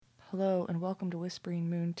Hello and welcome to Whispering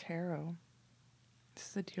Moon Tarot. This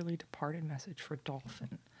is a dearly departed message for Dolphin.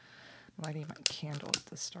 I'm lighting my candle at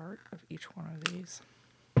the start of each one of these.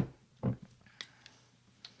 I'm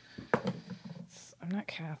not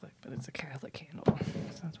Catholic, but it's a Catholic candle.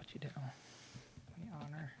 So that's what you do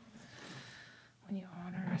when you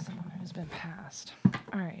honor someone who's been passed.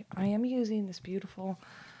 All right, I am using this beautiful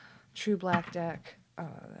True Black deck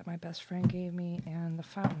that my best friend gave me and the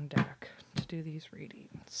Fountain deck to do these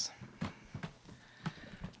readings.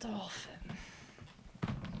 Dolphins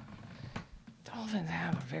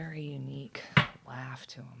have a very unique laugh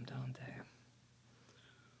to them, don't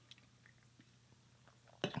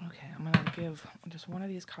they? Okay, I'm going to give just one of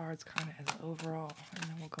these cards kind of as overall, and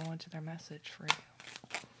then we'll go into their message for you.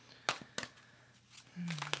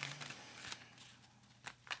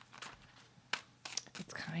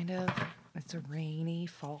 It's a rainy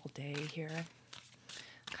fall day here,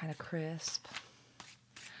 kind of crisp.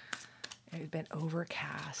 It had been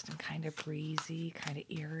overcast and kind of breezy, kind of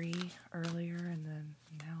eerie earlier, and then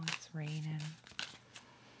now it's raining.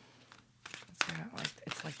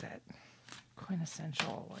 It's like that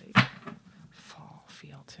quintessential fall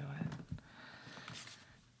feel to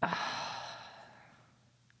it.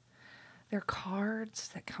 Their cards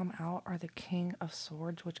that come out are the King of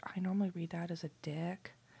Swords, which I normally read that as a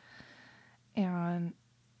dick, and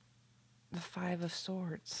the Five of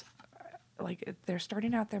Swords. They're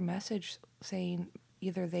starting out their message saying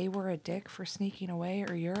either they were a dick for sneaking away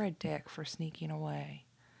or you're a dick for sneaking away.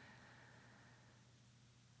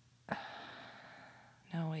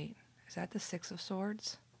 No, wait. Is that the Six of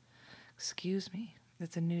Swords? Excuse me.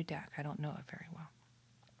 It's a new deck. I don't know it very well.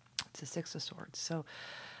 It's the Six of Swords. So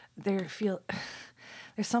there's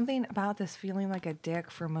something about this feeling like a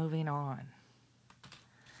dick for moving on.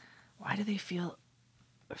 Why do they feel...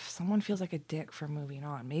 If someone feels like a dick for moving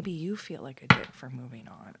on, maybe you feel like a dick for moving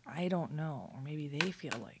on. I don't know. Or maybe they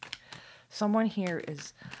feel like someone here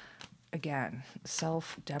is, again,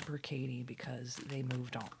 self-deprecating because they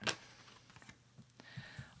moved on.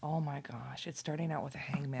 Oh my gosh. It's starting out with a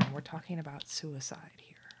hangman. We're talking about suicide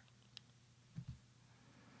here.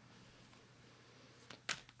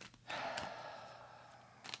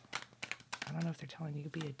 I don't know if they're telling you to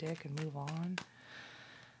be a dick and move on.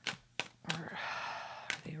 Or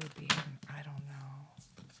they were being, I don't know.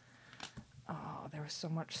 Oh, there was so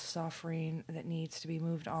much suffering that needs to be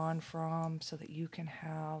moved on from so that you can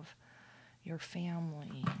have your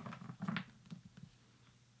family.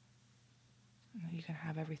 You can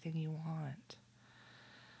have everything you want.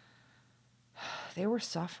 They were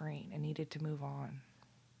suffering and needed to move on.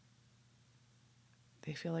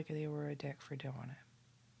 They feel like they were a dick for doing it.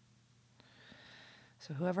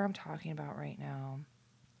 So whoever I'm talking about right now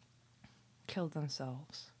killed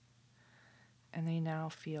themselves. And they now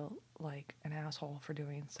feel like an asshole for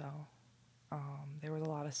doing so. There was a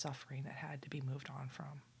lot of suffering that had to be moved on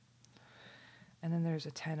from. And then there's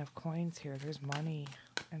a 10 of coins here. There's money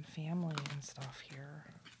and family and stuff here.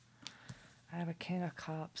 I have a King of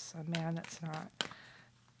Cups, a man that's not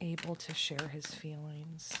able to share his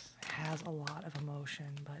feelings, has a lot of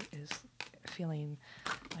emotion, but is feeling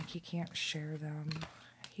like he can't share them.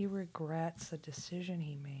 He regrets the decision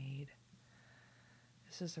he made.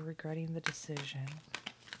 This is regretting the decision.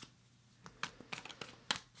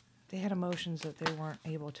 They had emotions that they weren't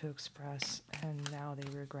able to express, and now they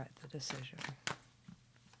regret the decision.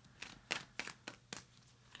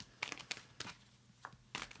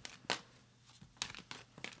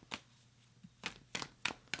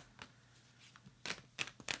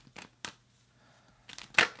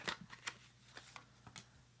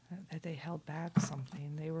 That they held back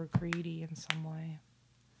something. They were greedy in some way.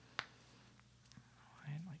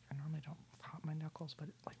 I normally don't pop my knuckles, but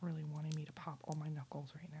it's really wanting me to pop all my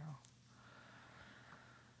knuckles right now.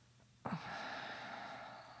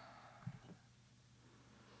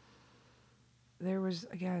 There was,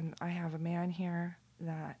 again, I have a man here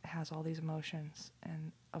that has all these emotions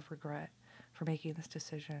and of regret for making this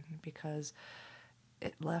decision because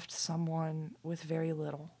it left someone with very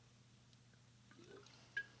little.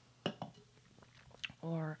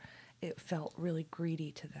 Or it felt really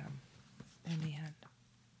greedy to them in the end.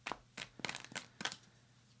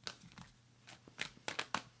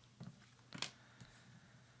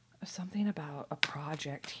 Something about a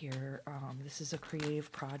project here. This is a creative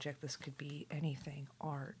project. This could be anything.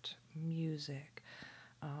 Art, music,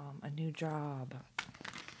 a new job.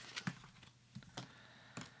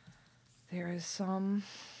 There is some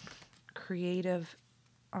creative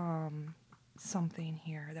something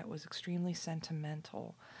here that was extremely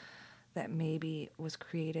sentimental that maybe was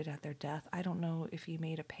created at their death. I don't know if you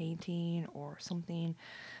made a painting or something,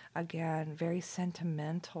 again, very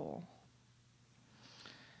sentimental.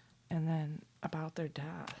 And then about their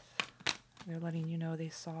death, they're letting you know they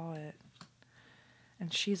saw it.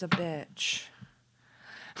 And she's a bitch.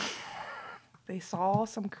 They saw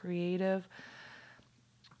some creative,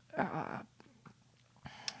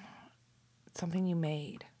 something you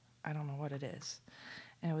made. I don't know what it is.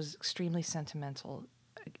 And it was extremely sentimental.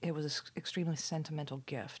 It was an extremely sentimental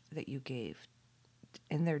gift that you gave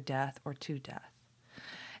in their death or to death.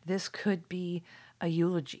 This could be a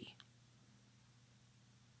eulogy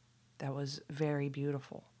that was very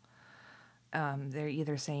beautiful. They're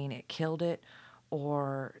either saying it killed it,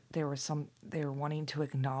 or they were wanting to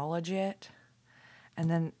acknowledge it. And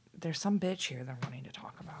then there's some bitch here they're wanting to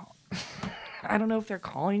talk about. I don't know if they're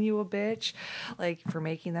calling you a bitch, like for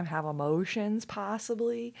making them have emotions,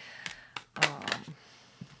 possibly.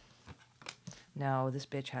 No, this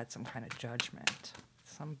bitch had some kind of judgment.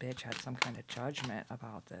 Some bitch had some kind of judgment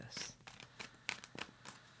about this.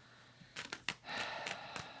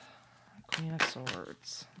 Queen of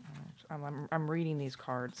Swords. I'm reading these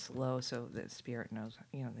cards slow so that Spirit knows,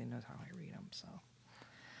 they knows how I read them, so.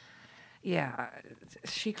 Yeah,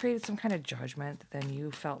 she created some kind of judgment that then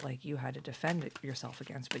you felt like you had to defend yourself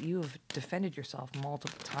against, but you have defended yourself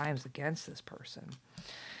multiple times against this person.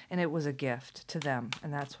 And it was a gift to them,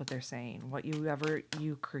 and that's what they're saying. What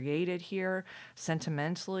you created here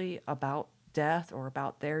sentimentally about death or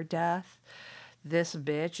about their death, this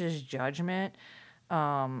bitch's judgment,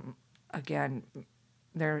 again,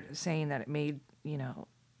 they're saying that it made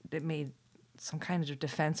some kind of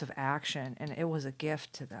defensive action, and it was a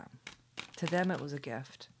gift to them. To them, it was a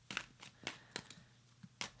gift.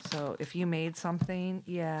 So if you made something,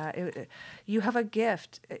 you have a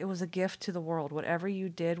gift. It was a gift to the world. Whatever you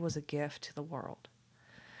did was a gift to the world.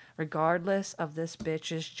 Regardless of this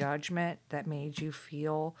bitch's judgment that made you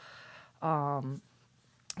feel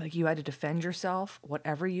like you had to defend yourself,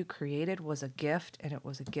 whatever you created was a gift, and it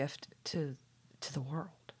was a gift to the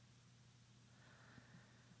world.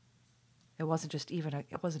 It wasn't just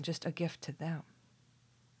a gift to them.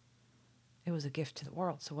 It was a gift to the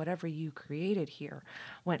world. So whatever you created here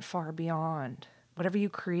went far beyond. Whatever you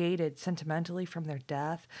created sentimentally from their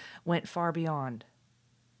death went far beyond.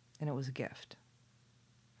 And it was a gift.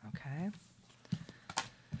 Okay?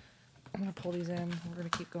 I'm going to pull these in. We're going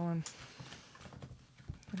to keep going.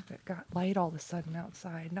 It got light all of a sudden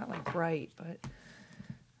outside. Not like bright, but it's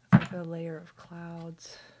like a layer of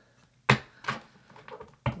clouds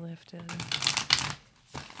lifted.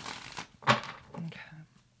 Okay.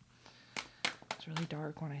 It's really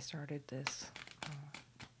dark when I started this.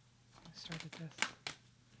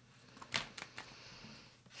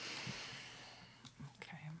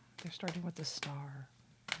 Okay. They're starting with the star.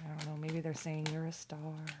 I don't know. Maybe they're saying you're a star.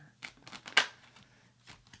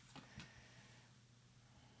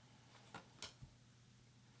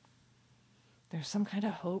 There's some kind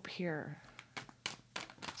of hope here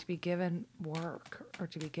to be given work or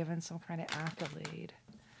to be given some kind of accolade.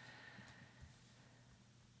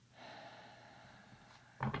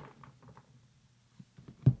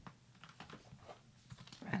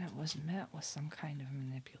 And it was met with some kind of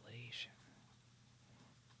manipulation.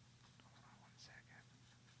 Hold on one second.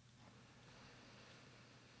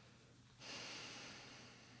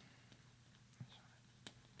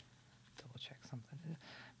 Double check something. I'm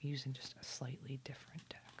using just a slightly different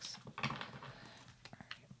text. All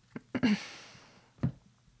right.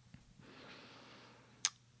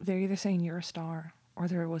 They're either saying you're a star, or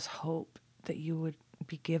there was hope that you would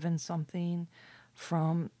be given something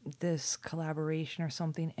from this collaboration or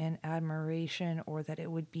something in admiration, or that it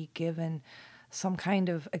would be given some kind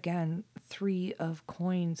of, again, 3 of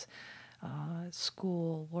coins,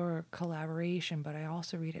 school, work, collaboration, but I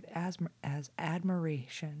also read it as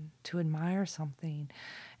admiration, to admire something.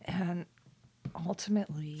 And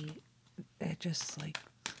ultimately, it just like,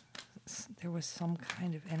 there was some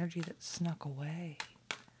kind of energy that snuck away.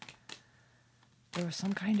 There was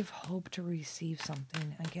some kind of hope to receive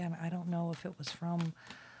something. Again, I don't know if it was from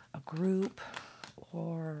a group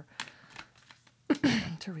or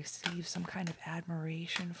to receive some kind of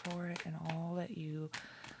admiration for it, and all that you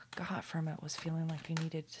got from it was feeling like you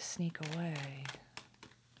needed to sneak away.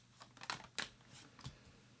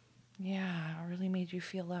 Yeah, it really made you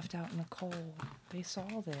feel left out in the cold. They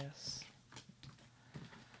saw this.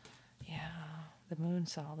 Yeah, the moon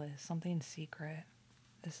saw this. Something secret.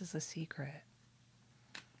 This is a secret.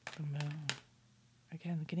 The moon.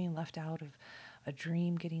 Again, getting left out of a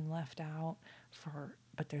dream, getting left out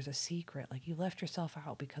but there's a secret. Like, you left yourself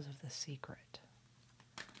out because of this secret.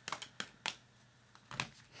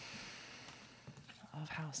 of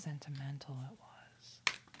how sentimental it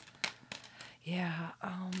was. Yeah,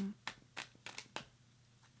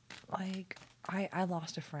 like, I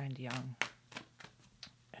lost a friend young,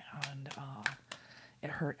 and it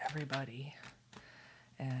hurt everybody.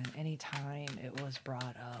 And anytime it was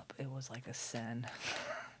brought up, it was like a sin.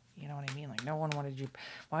 You know what I mean? Like, no one wanted you.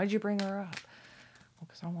 Why did you bring her up? Well,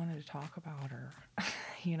 because I wanted to talk about her.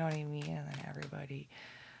 You know what I mean? And then everybody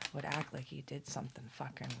would act like you did something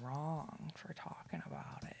fucking wrong for talking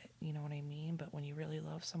about it. You know what I mean? But when you really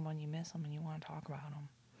love someone, you miss them and you want to talk about them.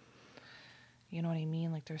 You know what I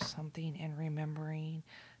mean? Like, there's something in remembering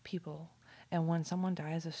people. And when someone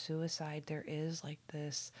dies of suicide, there is like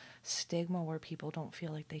this stigma where people don't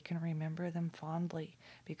feel like they can remember them fondly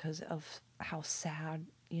because of how sad,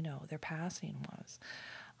 you know, their passing was.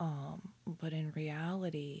 But in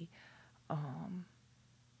reality,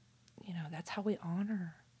 you know, that's how we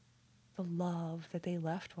honor the love that they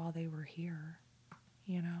left while they were here,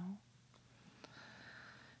 you know?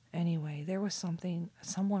 Anyway, there was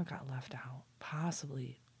someone got left out,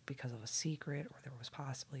 possibly because of a secret, or there was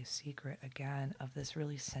possibly a secret, again, of this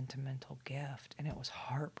really sentimental gift, and it was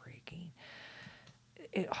heartbreaking.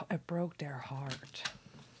 It broke their heart.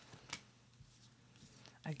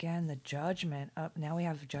 Again, the judgment up. Now we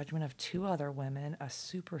have judgment of two other women, a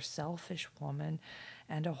super selfish woman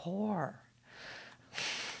and a whore.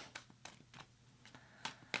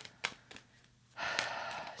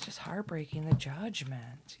 It's just heartbreaking, the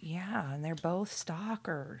judgment. Yeah, and they're both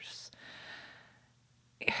stalkers.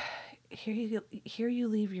 Here you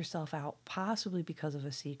leave yourself out, possibly because of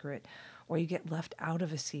a secret, or you get left out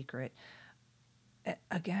of a secret.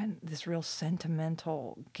 Again, this real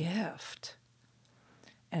sentimental gift.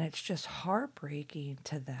 And it's just heartbreaking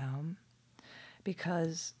to them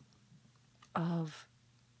because of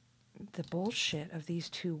the bullshit of these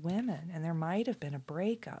two women. And there might have been a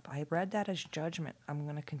breakup. I read that as judgment. I'm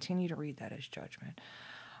going to continue to read that as judgment.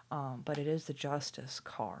 But it is the justice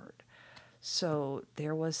card. So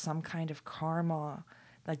there was some kind of karma.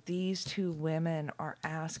 Like, these two women are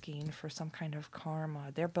asking for some kind of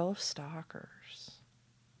karma. They're both stalkers.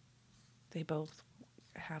 They both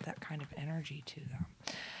have that kind of energy to them.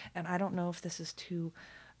 And I don't know if this is two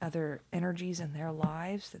other energies in their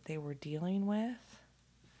lives that they were dealing with.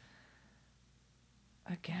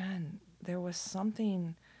 Again, there was some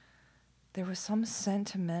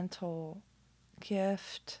sentimental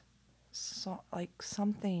gift, like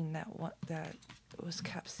something that was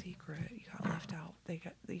kept secret. You got left out.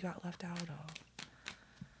 You got left out of.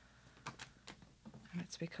 And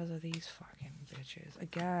it's because of these fucking bitches.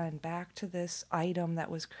 Again, back to this item that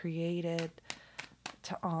was created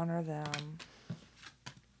to honor them.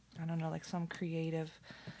 I don't know, like some creative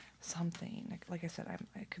something. Like I said,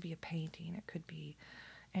 it could be a painting. It could be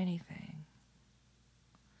anything.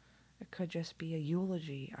 It could just be a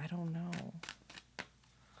eulogy. I don't know.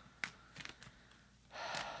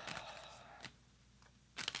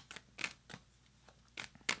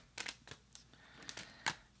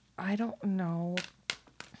 I don't know.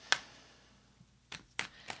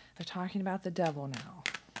 They're talking about the devil now.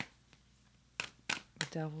 The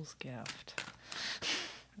devil's gift.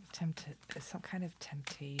 Some kind of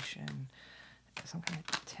temptation. Some kind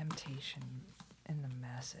of temptation in the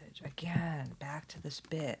message. Again, back to this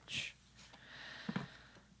bitch.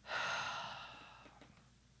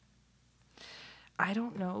 I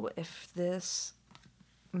don't know if this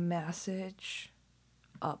message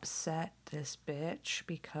upset this bitch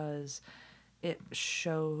because it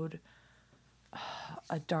showed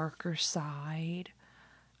a darker side.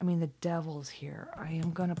 I mean, the devil's here. I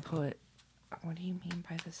am going to put, what do you mean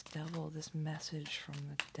by this devil? This message from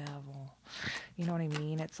the devil. You know what I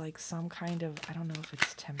mean? It's like some kind of, I don't know if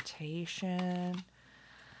it's temptation.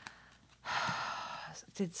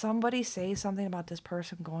 Did somebody say something about this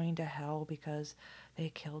person going to hell because they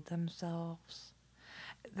killed themselves?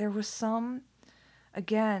 There was some,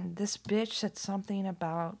 again, this bitch said something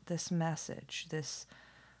about this message,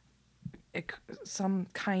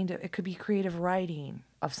 it could be creative writing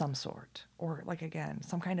of some sort, or like, again,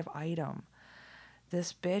 some kind of item.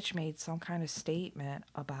 This bitch made some kind of statement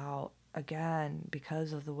about, again,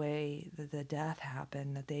 because of the way that the death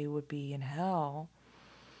happened, that they would be in hell,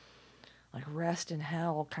 like rest in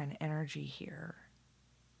hell kind of energy here.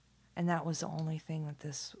 And that was the only thing that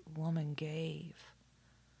this woman gave.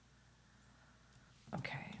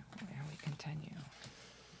 Okay, and we continue.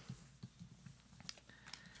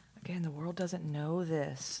 Again, the world doesn't know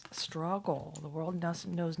this struggle. The world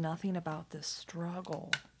knows nothing about this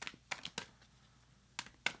struggle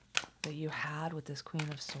that you had with this Queen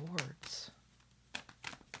of Swords.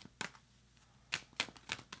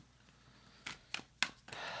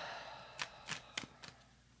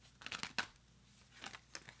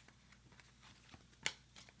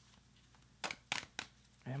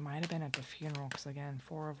 might have been at the funeral, because again,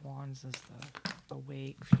 Four of Wands is the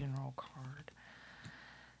wake funeral card.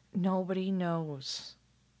 Nobody knows.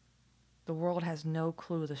 The world has no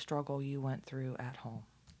clue the struggle you went through at home.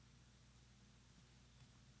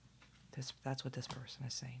 That's what this person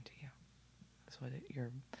is saying to you. That's what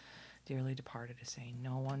your dearly departed is saying.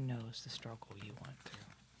 No one knows the struggle you went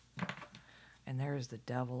through. And there's the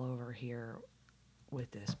devil over here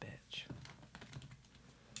with this bitch.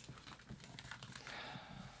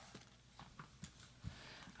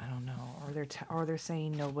 I don't know. Or they're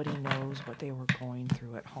saying nobody knows what they were going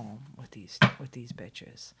through at home with these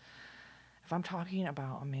bitches. If I'm talking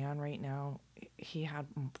about a man right now, he had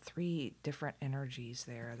 3 different energies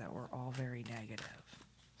there that were all very negative.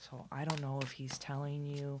 So I don't know if he's telling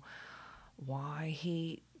you why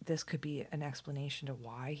this could be an explanation to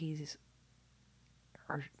why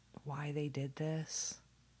why they did this.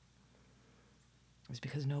 It's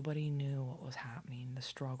because nobody knew what was happening, the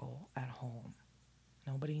struggle at home.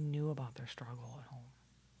 Nobody knew about their struggle at home.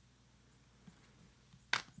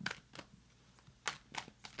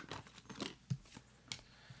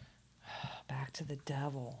 Back to the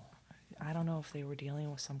devil. I don't know if they were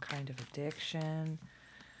dealing with some kind of addiction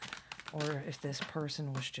or if this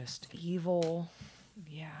person was just evil.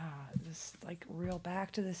 Yeah, this like real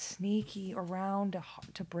back to the sneaky around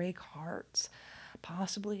to break hearts,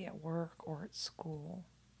 possibly at work or at school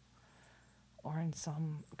or in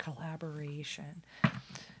some collaboration.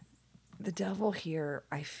 The devil here,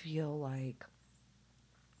 I feel like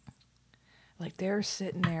they're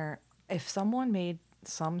sitting there. If someone made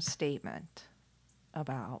some statement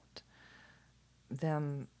about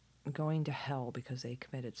them going to hell because they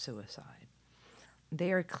committed suicide,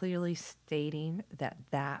 they are clearly stating that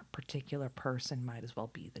that particular person might as well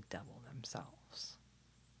be the devil themselves.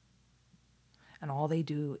 And all they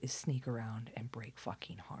do is sneak around and break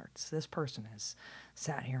fucking hearts. This person has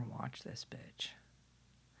sat here and watched this bitch.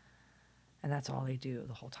 And that's all they do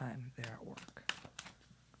the whole time they're at work.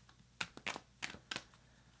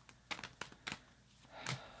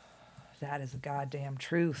 That is the goddamn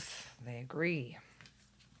truth. They agree.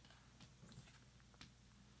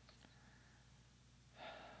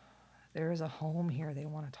 There is a home here they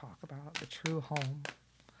want to talk about, the true home.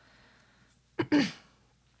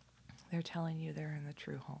 They're telling you they're in the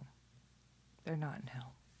true home. They're not in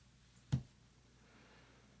hell.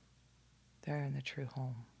 They're in the true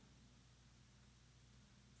home.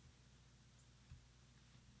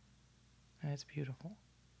 And it's beautiful.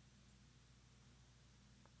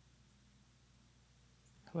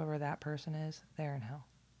 Whoever that person is, they're in hell.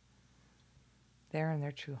 They're in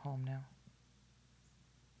their true home now.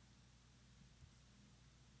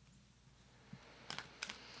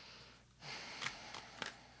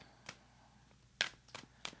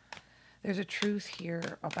 There's a truth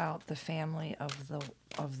here about the family of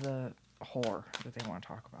the whore that they want to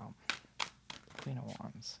talk about. Queen of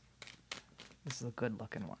Wands. This is a good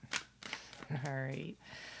looking one. All right.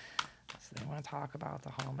 So they want to talk about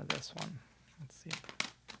the home of this one. Let's see.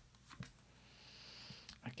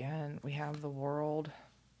 Again, we have the World,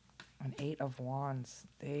 an 8 of Wands.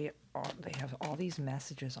 They have all these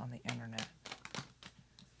messages on the internet.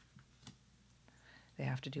 They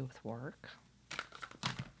have to do with work.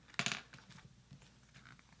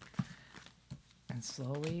 And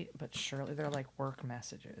slowly but surely, they're like work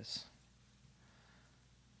messages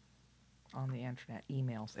on the internet,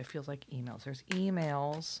 emails. It feels like emails. There's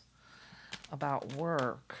emails about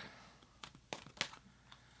work.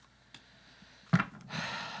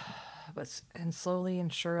 And slowly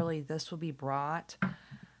and surely, this will be brought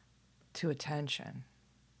to attention.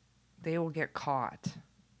 They will get caught.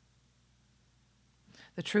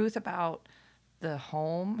 The truth about the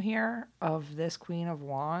home here of this Queen of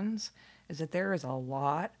Wands is that there is a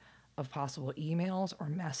lot of possible emails or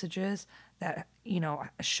messages that,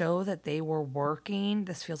 show that they were working.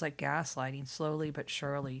 This feels like gaslighting slowly but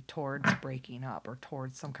surely towards breaking up or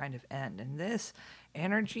towards some kind of end. And this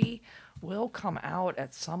energy will come out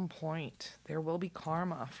at some point. There will be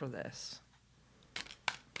karma for this.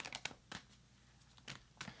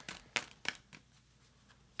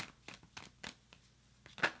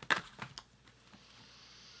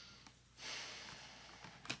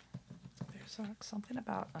 Something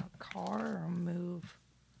about a car or a move.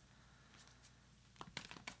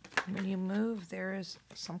 When you move, there's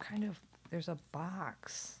a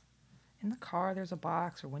box. In the car, there's a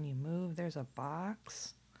box, or when you move, there's a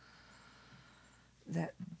box.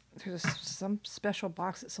 There's some special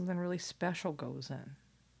box that something really special goes in.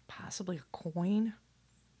 Possibly a coin.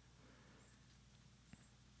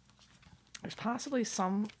 There's possibly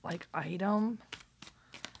some, item.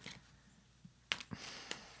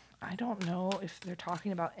 I don't know if they're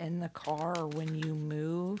talking about in the car or when you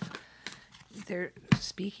move. They're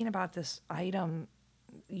speaking about this item.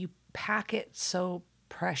 You pack it so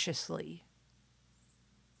preciously.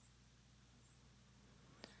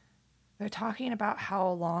 They're talking about how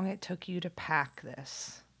long it took you to pack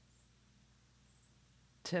this,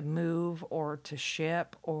 to move or to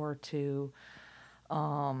ship or to,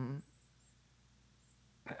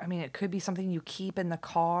 it could be something you keep in the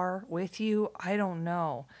car with you. I don't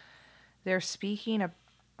know. They're speaking of,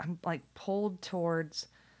 I'm like pulled towards,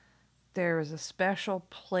 there is a special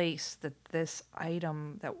place that this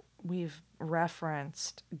item that we've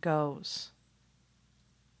referenced goes.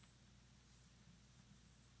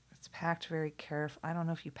 It's packed very carefully. I don't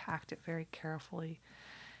know if you packed it very carefully.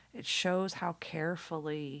 It shows how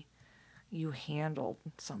carefully you handled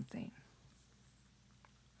something.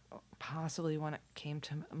 Possibly when it came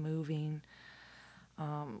to moving,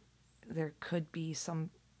 there could be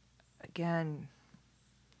some, again,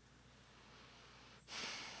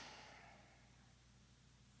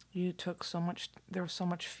 you took so much, there was so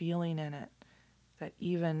much feeling in it that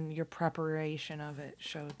even your preparation of it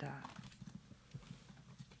showed that.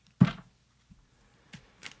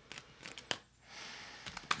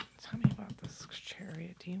 Tell me about this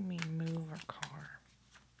chariot. Do you mean move or car?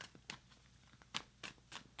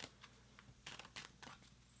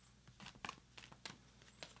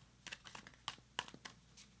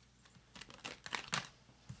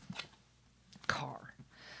 Car.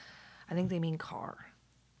 I think they mean car.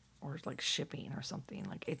 Or like shipping or something.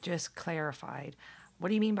 Like it just clarified. What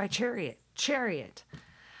do you mean by chariot? Chariot.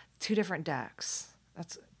 2 different decks.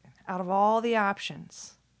 That's out of all the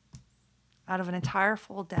options. Out of an entire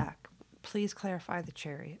full deck, please clarify the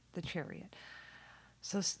chariot. The chariot.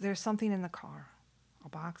 So there's something in the car. A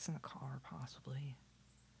box in the car, possibly.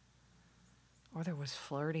 Or there was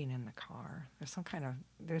flirting in the car.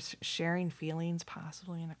 There's sharing feelings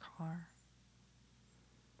possibly in a car.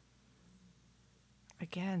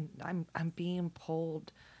 Again, I'm being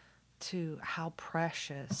pulled to how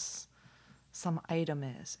precious some item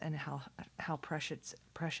is and how precious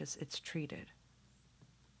it's treated.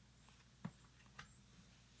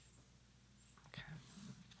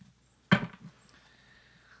 Okay.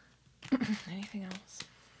 Anything else?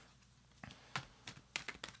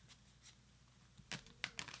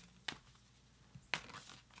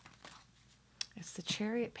 It's the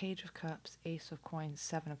Chariot, Page of Cups, Ace of Coins,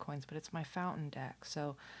 7 of Coins, but it's my fountain deck.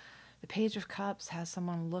 So the Page of Cups has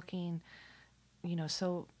someone looking,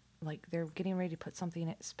 so like they're getting ready to put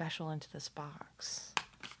something special into this box,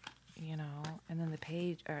 and then the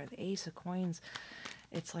Ace of Coins,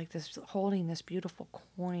 it's like this, holding this beautiful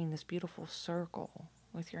coin, this beautiful circle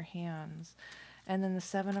with your hands. And then the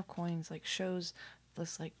 7 of Coins like shows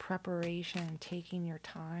this like preparation, taking your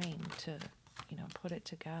time to, put it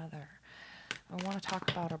together. I want to talk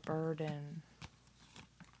about a burden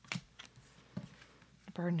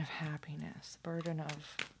of happiness, the burden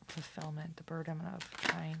of fulfillment, the burden of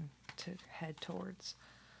trying to head towards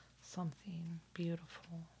something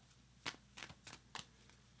beautiful.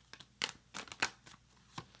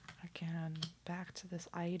 Again, back to this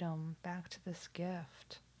item, back to this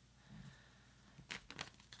gift.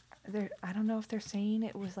 I don't know if they're saying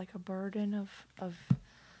it was like a burden of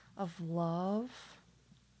love.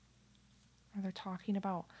 Or they're talking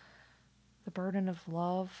about the burden of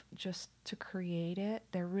love just to create it.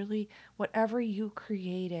 They're really, whatever you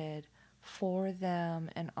created for them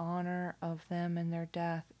in honor of them and their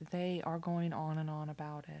death, they are going on and on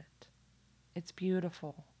about it. It's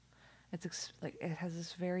beautiful. It's like it has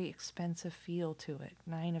this very expensive feel to it.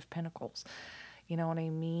 9 of Pentacles. You know what I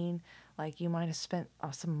mean? Like you might have spent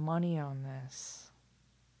some money on this.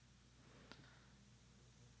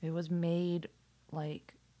 It was made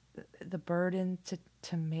like the burden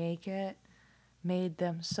to make it made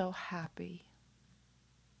them so happy.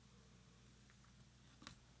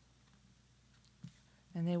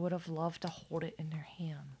 And they would have loved to hold it in their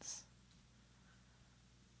hands.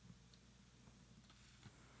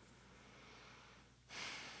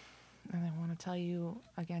 And I want to tell you,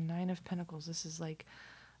 again, 9 of Pentacles, this is like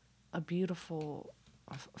a beautiful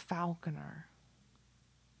falconer.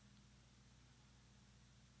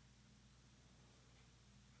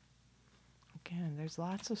 Again, there's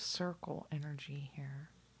lots of circle energy here.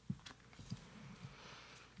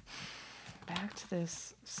 Back to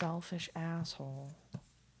this selfish asshole.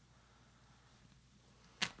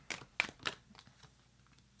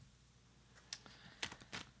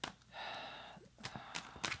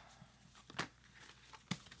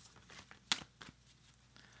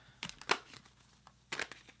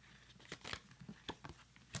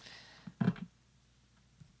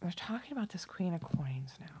 They're talking about this Queen of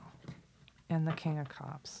Coins now. And the King of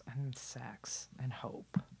Cups and sex and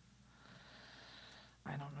hope.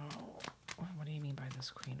 I don't know. What do you mean by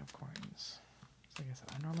this Queen of Coins? Like I said,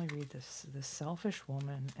 I normally read this selfish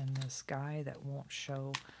woman and this guy that won't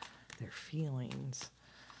show their feelings.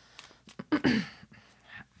 They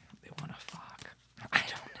want to fuck. I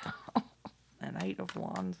don't know. The Knight of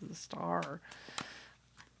Wands, the Star.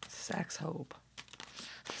 Sex hope.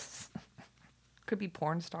 Could be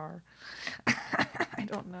porn star. I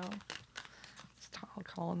don't know.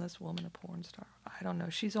 Calling this woman a porn star. I don't know.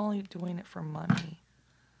 She's only doing it for money.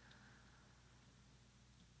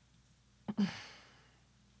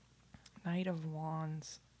 Knight of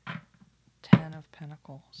Wands, 10 of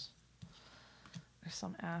Pentacles. There's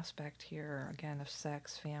some aspect here, again, of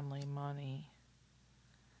sex, family, money.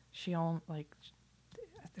 She own like,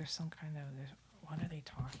 there's some kind of, what are they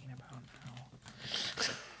talking about now?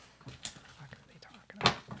 What the fuck are they talking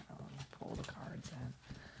about now? Let me pull the cards in.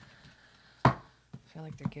 I feel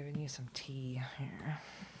like they're giving you some tea here.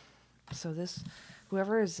 So this,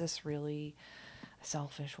 whoever is this really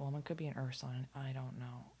selfish woman, could be an earth sign, I don't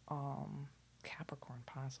know. Capricorn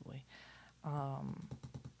possibly.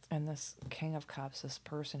 And this King of Cups, this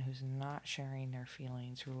person who's not sharing their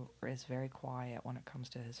feelings, who is very quiet when it comes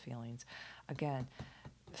to his feelings. Again,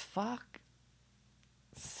 fuck,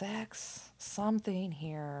 sex, something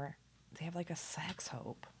here. They have like a sex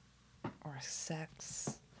hope. Or a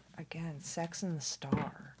sex, again, sex in the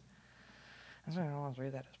Star. That's why I don't always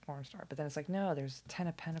read that as porn star. But then it's like, no, there's 10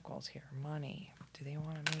 of Pentacles here. Money. Do they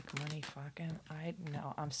want to make money fucking?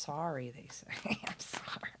 No, I'm sorry, they say. I'm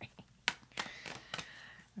sorry.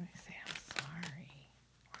 They say I'm sorry.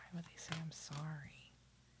 Why would they say I'm sorry?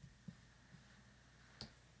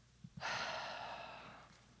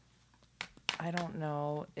 I don't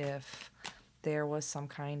know if there was some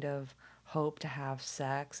kind of hope to have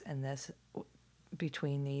sex in this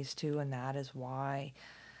between these two, and that is why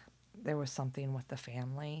there was something with the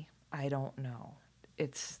family. I don't know.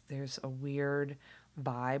 There's a weird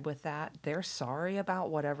vibe with that. They're sorry about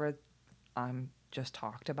whatever I'm just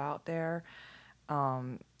talked about there.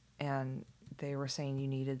 And they were saying you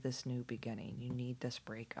needed this new beginning. You need this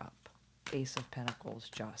breakup. Ace of Pentacles,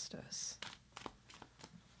 Justice.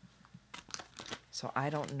 So I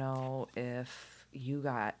don't know if you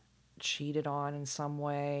got cheated on in some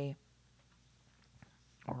way.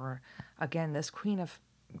 Or again, this Queen of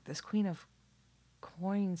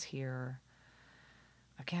Coins here.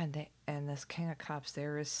 Again, and this King of Cups,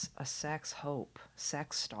 there is a sex hope,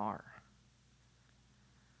 sex star.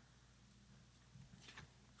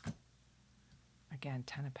 Again,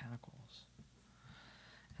 10 of Pentacles.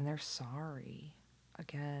 And they're sorry,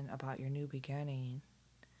 again, about your new beginning.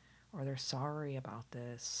 Or they're sorry about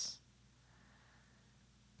this.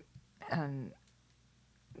 And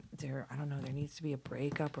I don't know, there needs to be a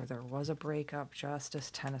breakup, or there was a breakup.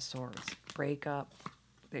 Justice, 10 of Swords. Breakup.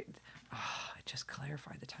 I just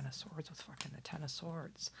clarified the 10 of Swords with fucking the 10 of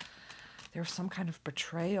Swords. There's some kind of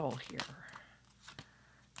betrayal here.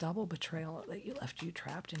 Double betrayal that left you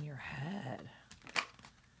trapped in your head.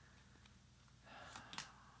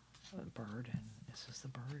 A burden. This is the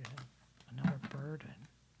burden. Another burden.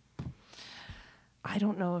 I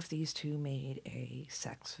don't know if these two made a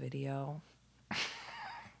sex video.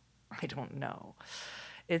 I don't know.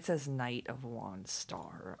 It says Knight of Wands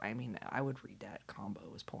Star. I mean, I would read that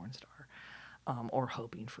combo as porn star. Or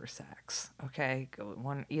hoping for sex. Okay? Go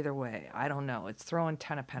one either way. I don't know. It's throwing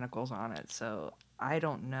 10 of Pentacles on it. So I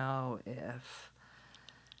don't know if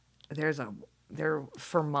there's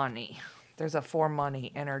for money. There's a for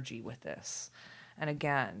money energy with this. And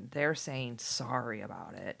again, they're saying sorry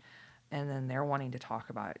about it. And then they're wanting to talk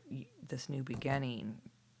about this new beginning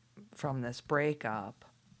from this breakup.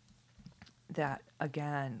 That,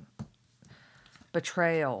 again,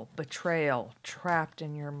 betrayal, trapped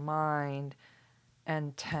in your mind,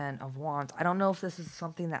 and 10 of Wands. I don't know if this is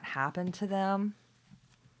something that happened to them.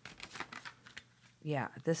 Yeah,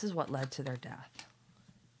 this is what led to their death.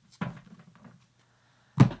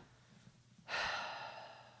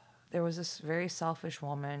 There was this very selfish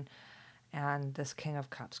woman, and this King of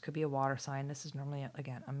Cups could be a water sign. This is normally,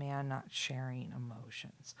 again, a man not sharing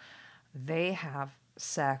emotions. They have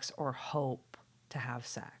sex or hope to have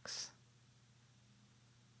sex.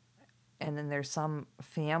 And then there's some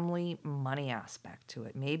family money aspect to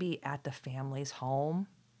it. Maybe at the family's home.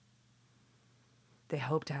 They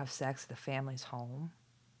hope to have sex at the family's home.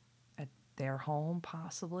 At their home,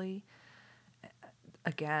 possibly.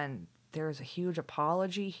 Again, there's a huge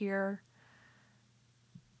apology here.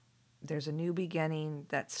 There's a new beginning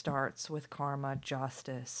that starts with karma,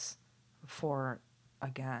 justice, for,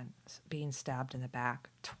 again, being stabbed in the back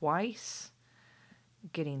twice.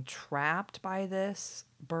 getting trapped by this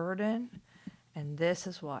burden, and this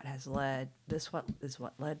is what led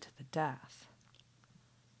to the death.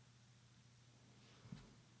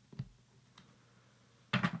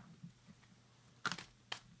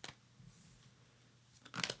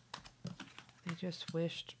 They just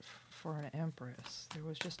wished for an empress. There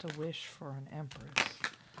was just a wish for an empress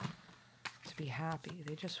to be happy.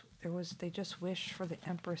 They just wished for the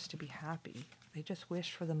empress to be happy. They just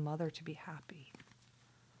wished for the mother to be happy.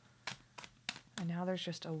 And now there's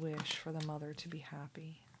just a wish for the mother to be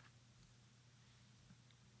happy.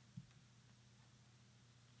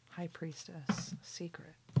 High Priestess,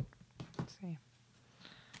 secret. Let's see.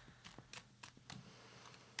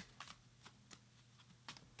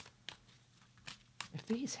 If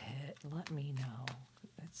these hit, let me know.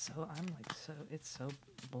 It's so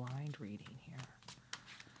blind reading here.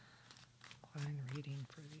 Blind reading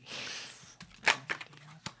for these. No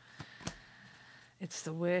idea. It's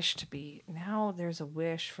the wish to be, now there's a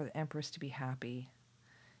wish for the empress to be happy.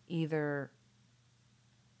 Either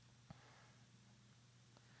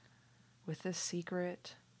with this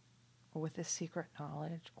secret, or with this secret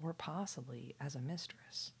knowledge, or possibly as a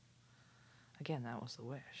mistress. Again, that was the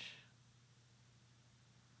wish.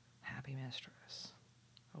 Happy mistress.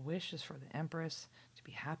 A wish is for the empress to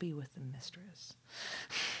be happy with the mistress.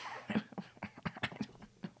 I don't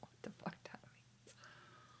know what the fuck that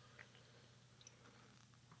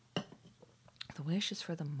means. The wish is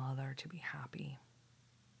for the mother to be happy.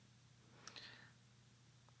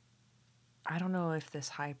 I don't know if this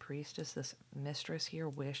high priestess, this mistress here,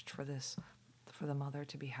 wished for the mother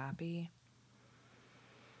to be happy.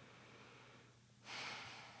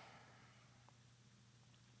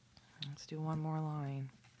 Let's do one more line.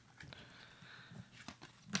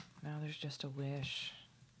 Now there's just a wish.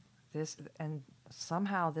 And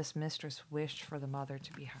somehow this mistress wished for the mother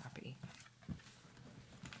to be happy.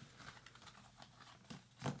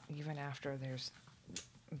 Even after there's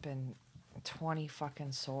been 20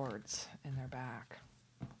 fucking swords in their back.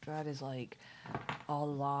 That is like a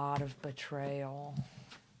lot of betrayal.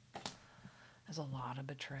 There's a lot of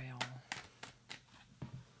betrayal.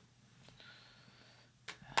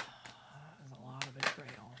 There's a lot of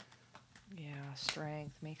betrayal. Yeah,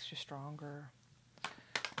 strength makes you stronger.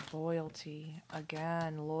 Loyalty.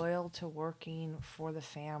 Again, loyal to working for the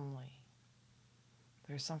family.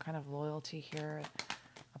 There's some kind of loyalty here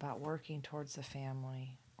about working towards the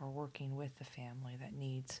family or working with the family that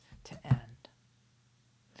needs to end.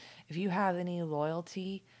 If you have any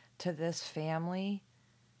loyalty to this family,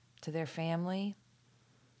 to their family,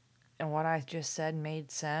 and what I just said made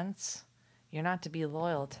sense, you're not to be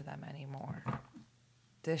loyal to them anymore.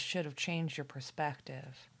 This should have changed your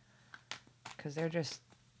perspective, because they're just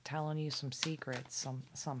telling you some secrets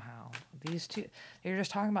somehow. These two, you're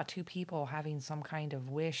just talking about two people having some kind of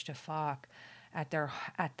wish to fuck at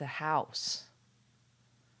the house,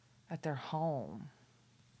 at their home,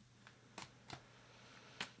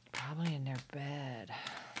 probably in their bed.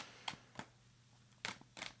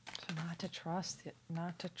 So not to trust it,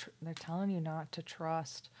 they're telling you not to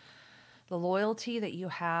trust the loyalty that you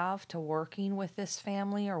have to working with this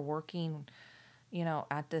family or working,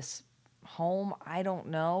 at this home. I don't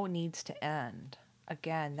know, needs to end.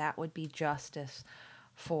 Again, that would be justice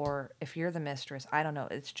for, if you're the mistress, I don't know,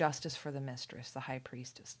 it's justice for the mistress, the high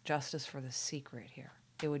priestess, justice for the secret here.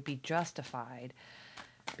 It would be justified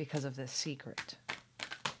because of this secret.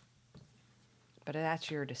 But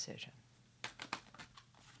that's your decision.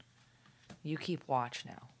 You keep watch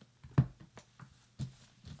now.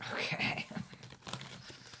 Okay.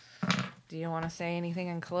 Do you want to say anything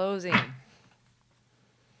in closing?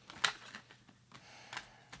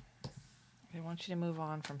 I want you to move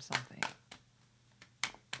on from something.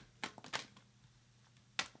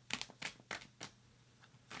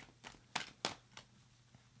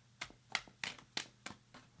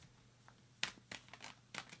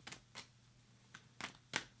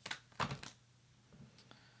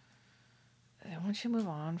 I want you to move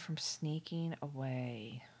on from sneaking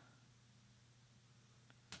away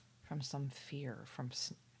from some fear.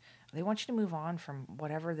 They want you to move on from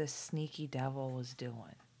whatever this sneaky devil was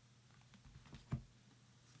doing.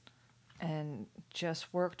 And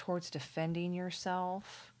just work towards defending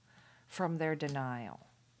yourself from their denial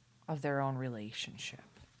of their own relationship.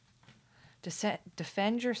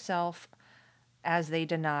 Defend yourself as they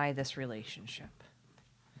deny this relationship.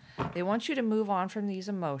 They want you to move on from these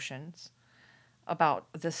emotions about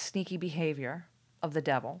the sneaky behavior of the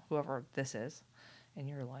devil, whoever this is in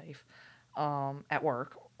your life, at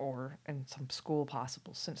work or in some school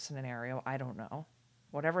possible scenario, I don't know.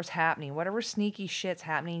 Whatever's happening, whatever sneaky shit's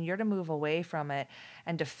happening, you're to move away from it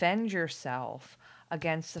and defend yourself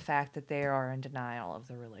against the fact that they are in denial of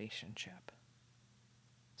the relationship.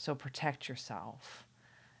 So protect yourself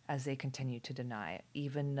as they continue to deny it,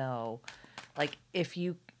 even though, like, if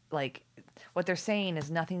you, like, what they're saying is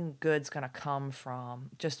nothing good's going to come from,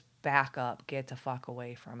 just back up, get the fuck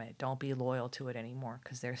away from it. Don't be loyal to it anymore,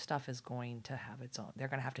 because their stuff is going to have its own. They're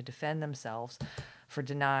going to have to defend themselves for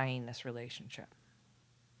denying this relationship.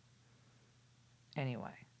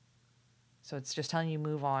 Anyway. So it's just telling you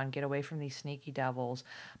move on, get away from these sneaky devils,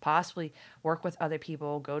 possibly work with other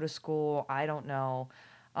people, go to school, I don't know,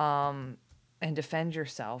 and defend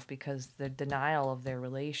yourself, because the denial of their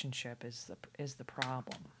relationship is the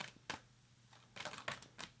problem.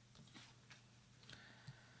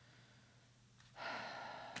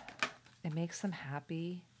 It makes them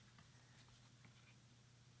happy.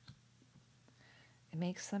 It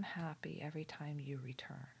makes them happy every time you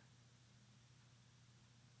return.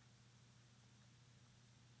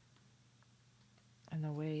 And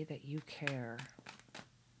the way that you care.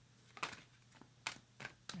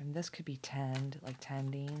 And this could be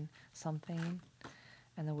tending something.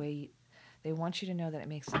 And the way they want you to know that it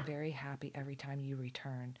makes them very happy every time you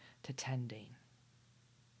return to tending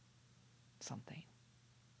something.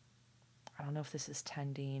 I don't know if this is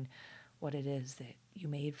tending what it is that you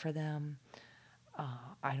made for them.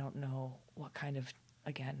 I don't know what kind of,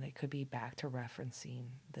 again, they could be back to referencing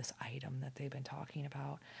this item that they've been talking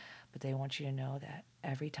about, but they want you to know that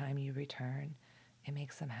every time you return, it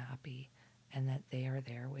makes them happy, and that they are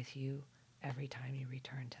there with you every time you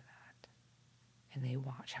return to that. And they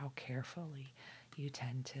watch how carefully you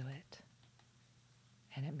tend to it.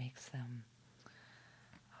 And it makes them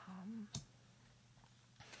one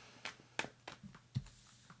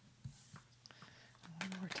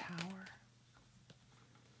more tower.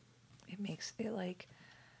 It makes it like,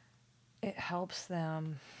 it helps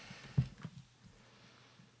them.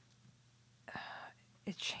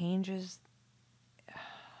 It changes,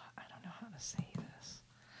 I don't know how to say this.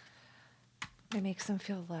 It makes them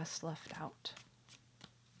feel less left out.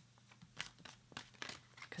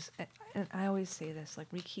 Because, and I always say this, like,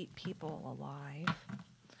 we keep people alive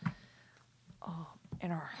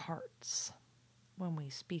in our hearts when we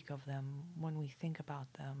speak of them, when we think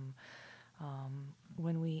about them,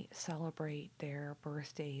 when we celebrate their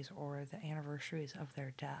birthdays or the anniversaries of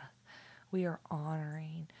their death. We are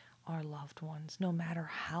honoring our loved ones, no matter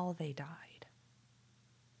how they died.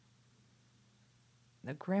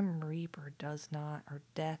 The Grim Reaper does not, or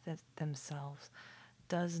death themselves,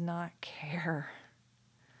 does not care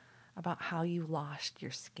about how you lost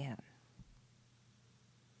your skin.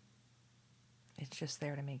 It's just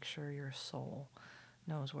there to make sure your soul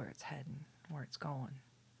knows where it's heading, where it's going,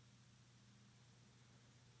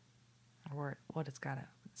 or what it's got to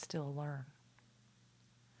still learn.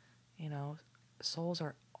 You know, souls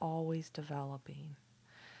are always developing.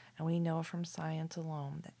 And we know from science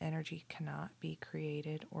alone that energy cannot be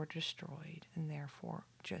created or destroyed, and therefore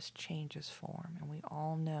just changes form. And we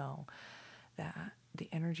all know that the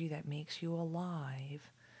energy that makes you alive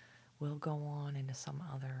will go on into some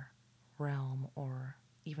other realm, or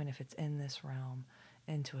even if it's in this realm,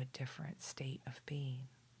 into a different state of being.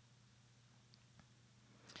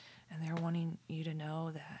 And they're wanting you to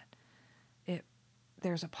know that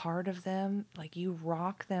there's a part of them, like, you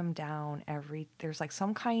rock them down there's like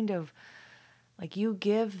some kind of, like, you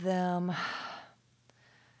give them,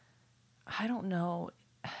 I don't know,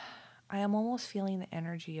 I am almost feeling the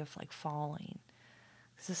energy of like falling.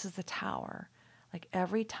 This is the tower. Like,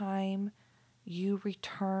 every time you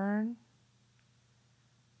return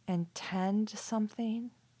and tend to something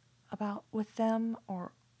about with them,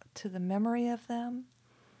 or to the memory of them,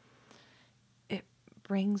 it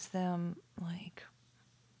brings them, like,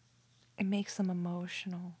 it makes them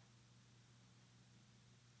emotional.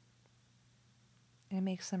 It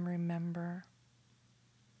makes them remember.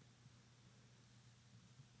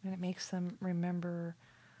 And it makes them remember,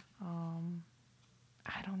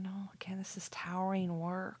 I don't know, again, this is towering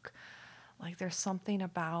work. Like, there's something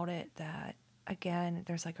about it that, again,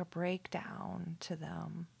 there's like a breakdown to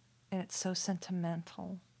them. And it's so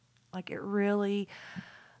sentimental. Like, it really,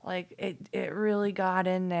 like, it really got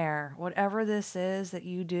in there. Whatever this is that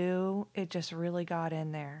you do, it just really got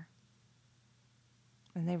in there.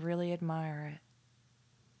 And they really admire it.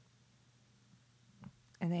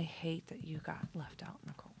 And they hate that you got left out in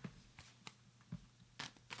the cold.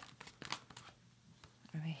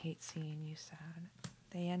 And they hate seeing you sad.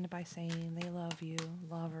 They end by saying they love you,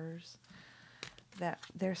 lovers, that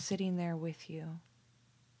they're sitting there with you.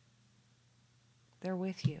 They're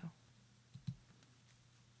with you.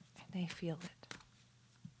 And they feel it.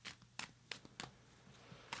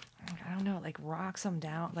 I don't know, like rocks them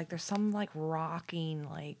down. Like there's some like rocking,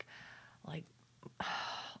 like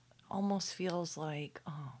almost feels like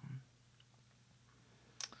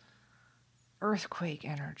earthquake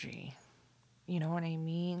energy. You know what I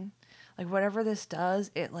mean? Like whatever this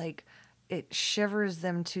does, it shivers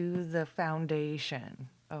them to the foundation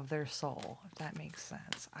of their soul, if that makes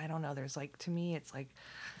sense. I don't know. There's like, to me, it's like,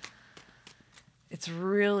 it's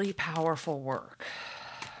really powerful work.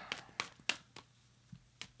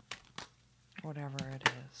 Whatever it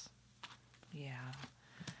is. Yeah.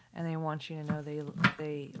 And they want you to know they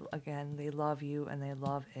love you and they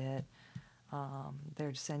love it.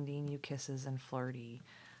 They're sending you kisses and flirty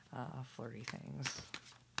things.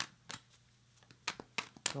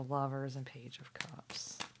 The Lovers and Page of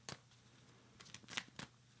Cups.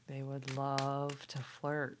 They would love to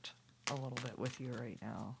flirt a little bit with you right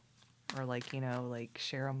now. Or like, like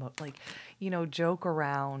share joke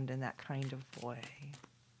around in that kind of way.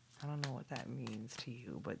 I don't know what that means to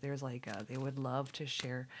you, but there's like they would love to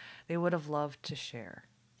share. They would have loved to share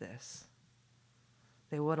this.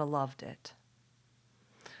 They would have loved it.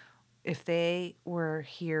 If they were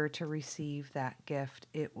here to receive that gift,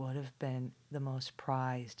 it would have been the most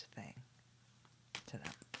prized thing to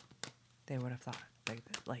them. They would have thought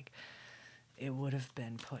like it would have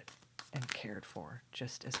been put and cared for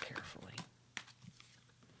just as carefully.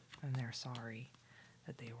 And they're sorry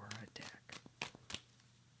that they were a dick.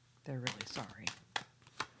 They're really sorry.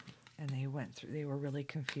 And they were really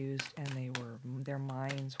confused, and their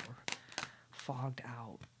minds were fogged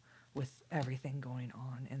out with everything going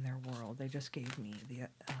on in their world. They just gave me the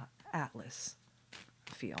Atlas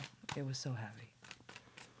feel. It was so heavy.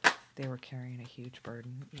 They were carrying a huge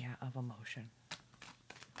burden, of emotion.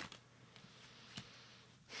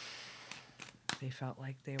 They felt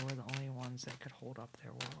like they were the only ones that could hold up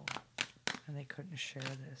their world, and they couldn't share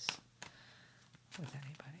this with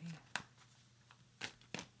anybody.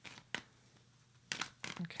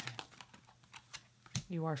 Okay.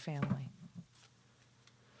 You are family.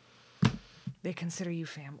 They consider you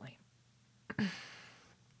family. Okay.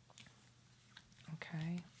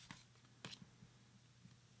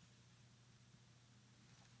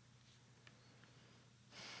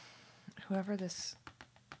 Whoever this,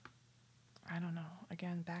 I don't know.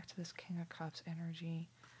 Again, back to this King of Cups energy.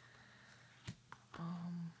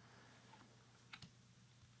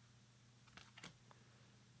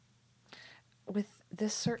 With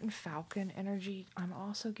this certain Falcon energy, I'm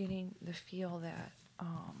also getting the feel that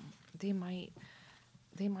they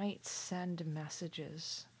might send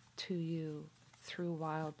messages to you through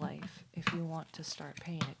wildlife if you want to start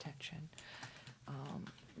paying attention.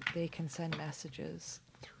 They can send messages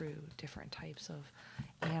through different types of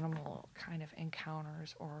animal kind of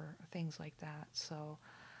encounters or things like that. So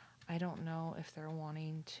I don't know if they're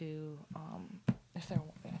wanting to,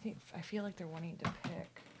 I feel like they're wanting to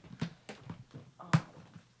pick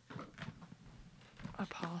a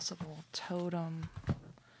possible totem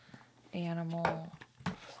animal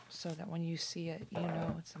so that when you see it, you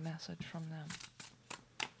know it's a message from them.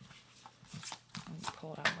 Let me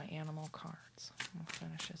pull out my animal cards. I'll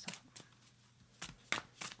finish this up.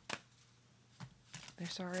 They're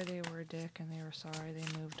sorry they were a dick, and they were sorry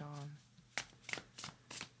they moved on.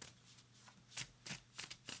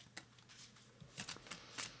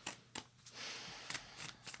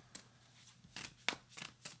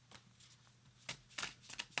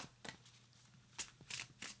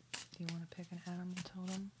 Do you want to pick an animal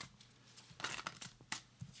totem?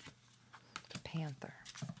 The panther.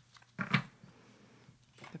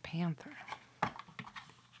 The panther.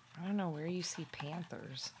 I don't know where you see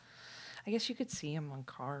panthers. I guess you could see them on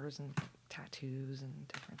cars and tattoos and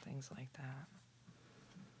different things like that.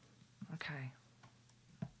 Okay.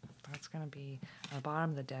 That's going to be, on the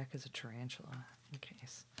bottom of the deck is a tarantula, in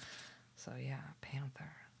case. So yeah,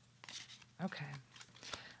 panther. Okay.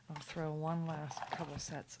 I'll throw one last couple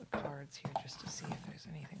sets of cards here just to see if there's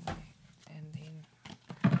anything ending.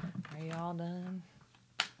 Are you all done?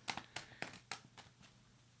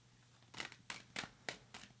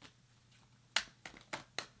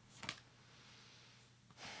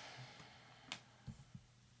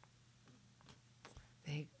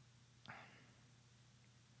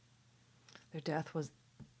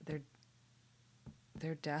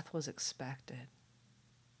 Their death was expected.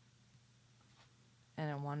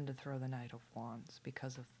 And I wanted to throw the Knight of Wands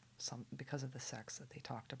because of the sex that they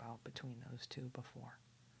talked about between those two before.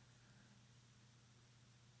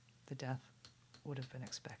 The death would have been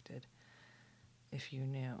expected if you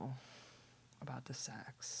knew about the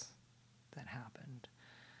sex that happened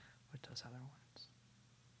with those other ones.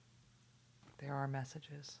 There are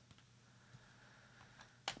messages.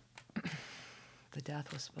 The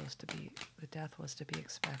death was to be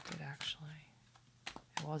expected, actually.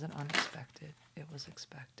 It wasn't unexpected. It was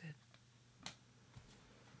expected.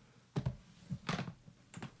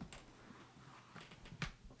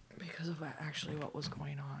 Because of actually what was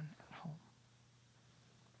going on at home.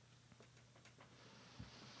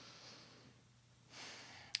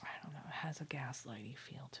 I don't know. It has a gaslighty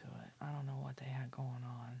feel to it. I don't know what they had going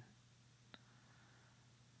on.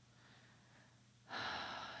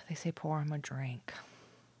 They say pour him a drink.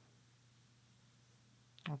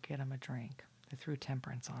 I'll get him a drink. They threw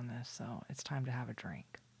temperance on this, so it's time to have a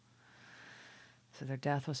drink. So their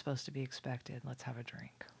death was supposed to be expected. Let's have a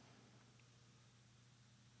drink.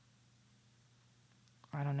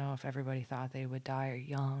 I don't know if everybody thought they would die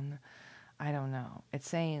young. I don't know. It's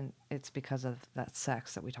saying it's because of that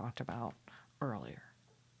sex that we talked about earlier.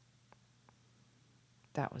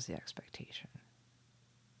 That was the expectation.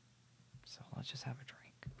 So let's just have a drink.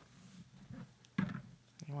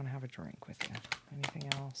 You want to have a drink with you.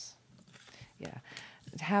 Anything else? Yeah.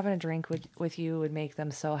 Having a drink with you would make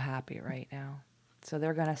them so happy right now. So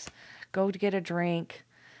they're going to go to get a drink.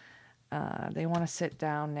 They want to sit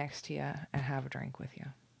down next to you and have a drink with you.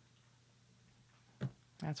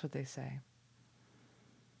 That's what they say.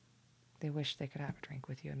 They wish they could have a drink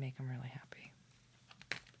with you and make them really happy.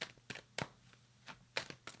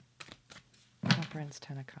 Temperance,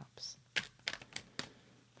 10 of Cups.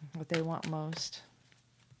 What they want most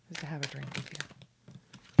is to have a drink with you.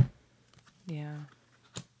 Yeah.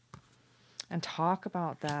 And talk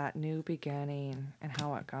about that new beginning and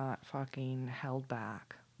how it got fucking held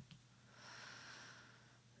back.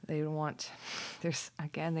 They want to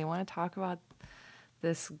talk about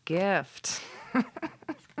this gift.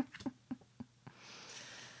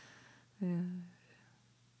 Yeah.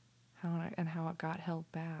 How it got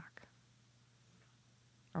held back.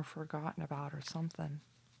 Or forgotten about or something.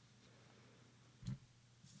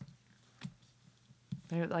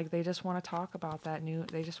 They just want to talk about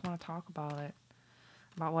they just want to talk about it.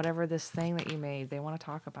 About whatever this thing that you made. They want to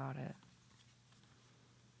talk about it.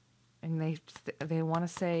 And they want to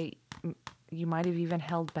say, you might have even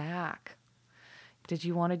held back. Did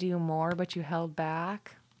you want to do more, but you held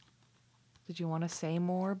back? Did you want to say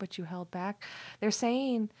more, but you held back? They're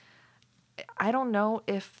saying, I don't know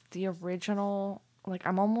if the original,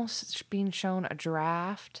 I'm almost being shown a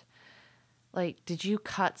draft. Did you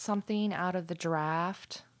cut something out of the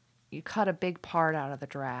draft? You cut a big part out of the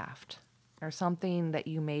draft. Or something that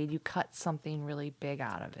you made, you cut something really big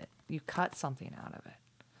out of it. You cut something out of it.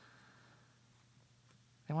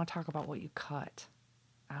 They want to talk about what you cut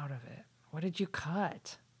out of it. What did you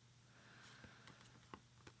cut?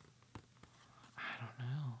 I don't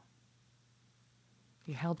know.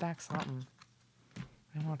 You held back something.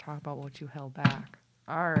 They want to talk about what you held back.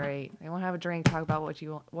 All right. They want to have a drink, talk about what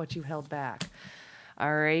you held back.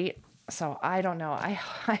 All right. So I don't know. I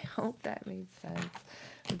hope that made sense.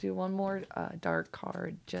 We'll do one more dark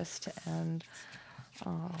card just to end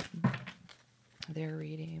their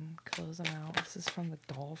reading. Close them out. This is from the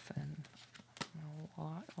dolphin.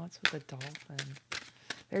 What's with the dolphin?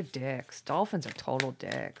 They're dicks. Dolphins are total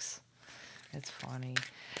dicks. It's funny.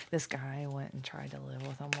 This guy went and tried to live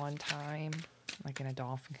with them one time, in a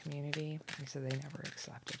dolphin community. He said they never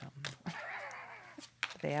accepted him.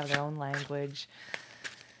 They have their own language,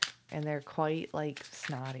 and they're quite,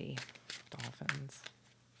 snotty dolphins.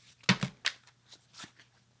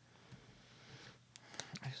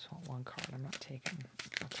 I just want one card. I'm not taking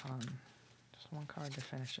a ton. Just one card to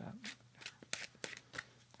finish up.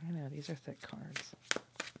 I know, these are thick cards.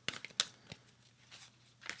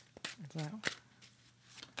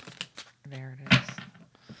 There it is.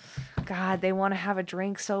 God, they want to have a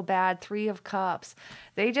drink so bad. 3 of Cups.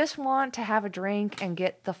 They just want to have a drink and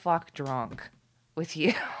get the fuck drunk with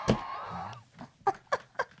you.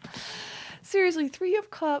 Seriously, 3 of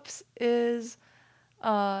Cups is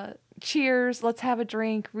cheers, let's have a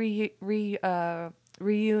drink, reunion.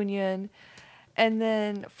 And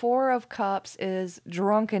then 4 of Cups is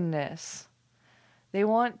drunkenness. They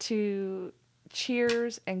want to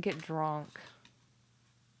cheers and get drunk.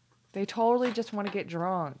 They totally just want to get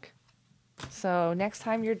drunk. So next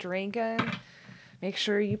time you're drinking, make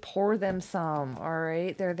sure you pour them some, all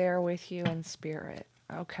right? They're there with you in spirit,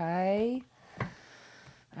 okay?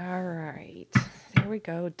 All right. There we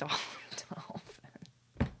go,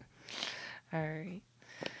 dolphin. All right.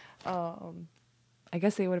 I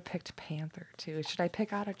guess they would have picked Panther, too. Should I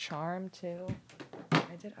pick out a charm, too?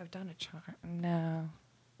 I've done a charm. No.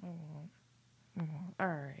 All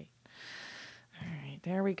right. All right,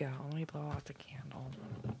 there we go. Let me blow out the candle.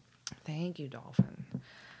 Thank you, dolphin,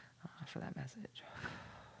 for that message.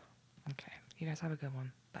 Okay, you guys have a good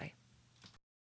one. Bye.